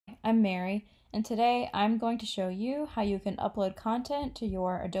I'm Mary, and today I'm going to show you how you can upload content to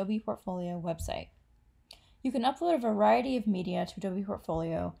your Adobe Portfolio website. You can upload a variety of media to Adobe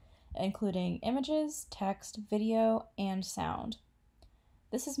Portfolio, including images, text, video, and sound.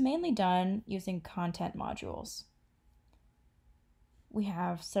 This is mainly done using content modules. We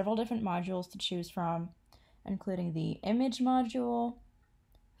have several different modules to choose from, including the image module,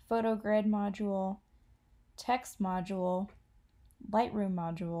 photo grid module, text module, Lightroom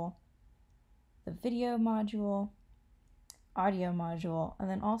module, the video module, audio module, and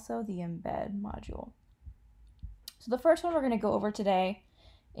then also the embed module. So the first one we're going to go over today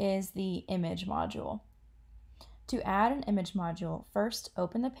is the image module. To add an image module, first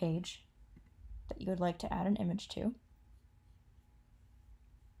open the page that you would like to add an image to.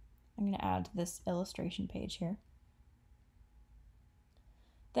 I'm going to add to this illustration page here.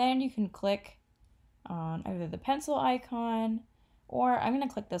 Then you can click on either the pencil icon, or I'm going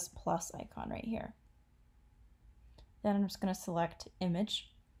to click this plus icon right here. Then I'm just going to select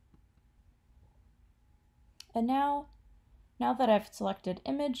image. And now that I've selected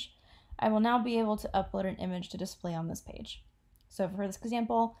image, I will now be able to upload an image to display on this page. So for this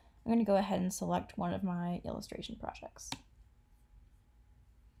example, I'm going to go ahead and select one of my illustration projects.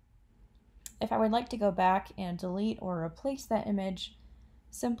 If I would like to go back and delete or replace that image,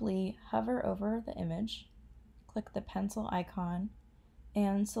 simply hover over the image, click the pencil icon,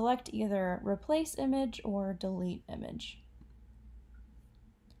 and select either replace image or delete image.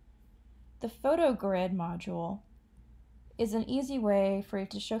 The photo grid module is an easy way for you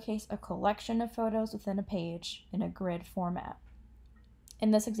to showcase a collection of photos within a page in a grid format.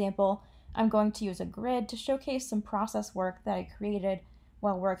 In this example, I'm going to use a grid to showcase some process work that I created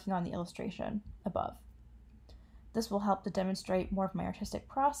while working on the illustration above. This will help to demonstrate more of my artistic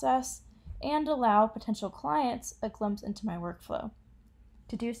process and allow potential clients a glimpse into my workflow.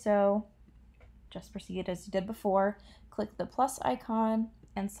 To do so, just proceed as you did before. Click the plus icon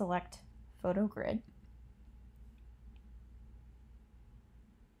and select Photo Grid.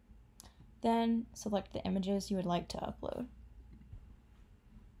 Then select the images you would like to upload.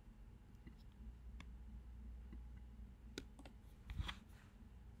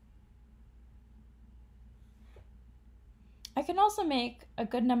 I can also make a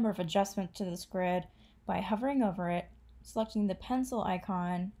good number of adjustments to this grid by hovering over it, selecting the pencil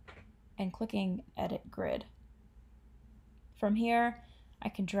icon, and clicking Edit Grid. From here, I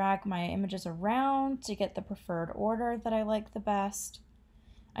can drag my images around to get the preferred order that I like the best.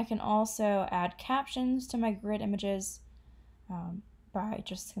 I can also add captions to my grid images by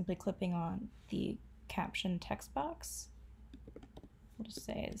just simply clipping on the caption text box. We'll just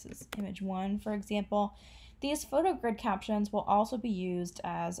say this is image 1, for example. These photo grid captions will also be used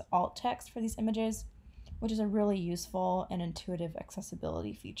as alt text for these images, which is a really useful and intuitive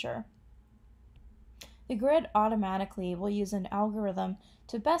accessibility feature. The grid automatically will use an algorithm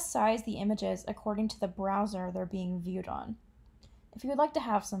to best size the images according to the browser they're being viewed on. If you would like to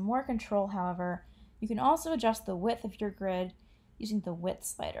have some more control, however, you can also adjust the width of your grid using the width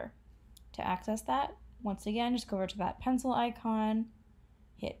slider. To access that, once again, just go over to that pencil icon,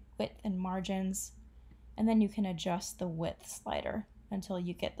 hit width and margins, and then you can adjust the width slider until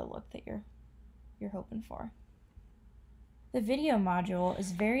you get the look that you're hoping for. The video module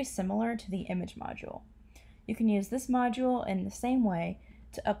is very similar to the image module. You can use this module in the same way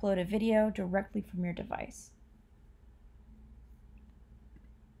to upload a video directly from your device.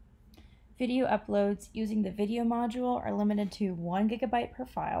 Video uploads using the video module are limited to 1 GB per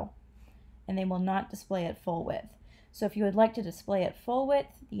file, and they will not display at full width. So if you would like to display at full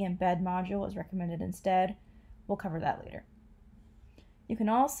width, the embed module is recommended instead. We'll cover that later. You can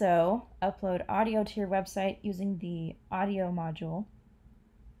also upload audio to your website using the audio module.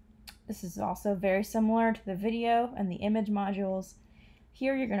 This is also very similar to the video and the image modules.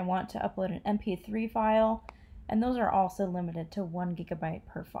 Here you're going to want to upload an MP3 file, and those are also limited to 1 GB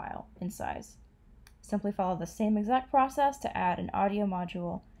per file in size. Simply follow the same exact process to add an audio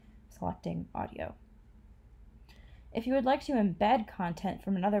module, selecting audio. If you would like to embed content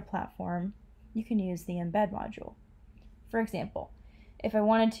from another platform, you can use the embed module. For example, if I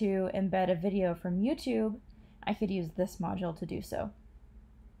wanted to embed a video from YouTube, I could use this module to do so.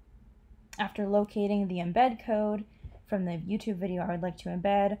 After locating the embed code from the YouTube video I would like to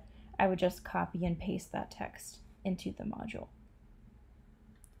embed, I would just copy and paste that text into the module.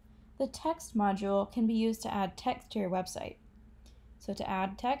 The text module can be used to add text to your website. So to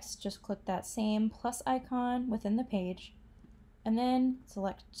add text, just click that same plus icon within the page, and then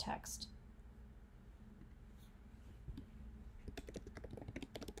select text.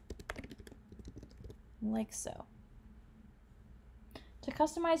 Like so. To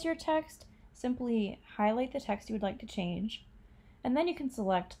customize your text, simply highlight the text you would like to change, and then you can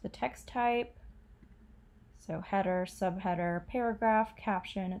select the text type, so header, subheader, paragraph,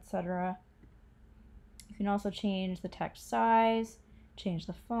 caption, etc. You can also change the text size, change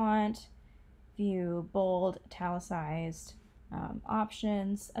the font, view bold, italicized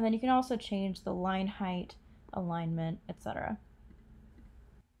options, and then you can also change the line height, alignment, etc.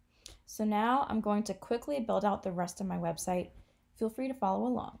 So now I'm going to quickly build out the rest of my website. Feel free to follow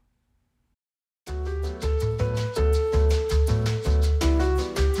along.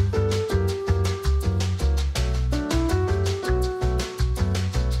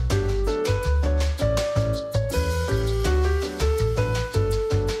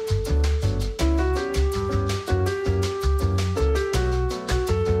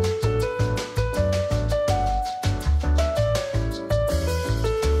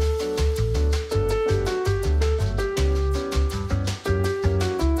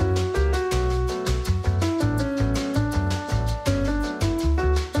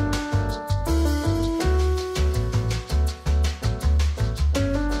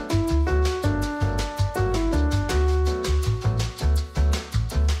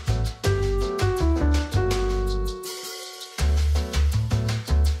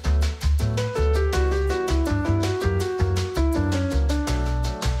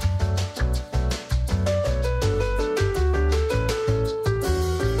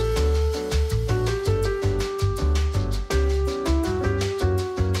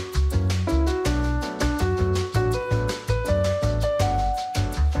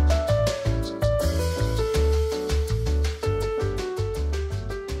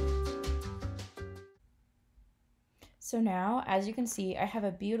 So now, as you can see, I have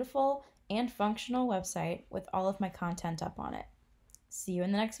a beautiful and functional website with all of my content up on it. See you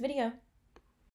in the next video.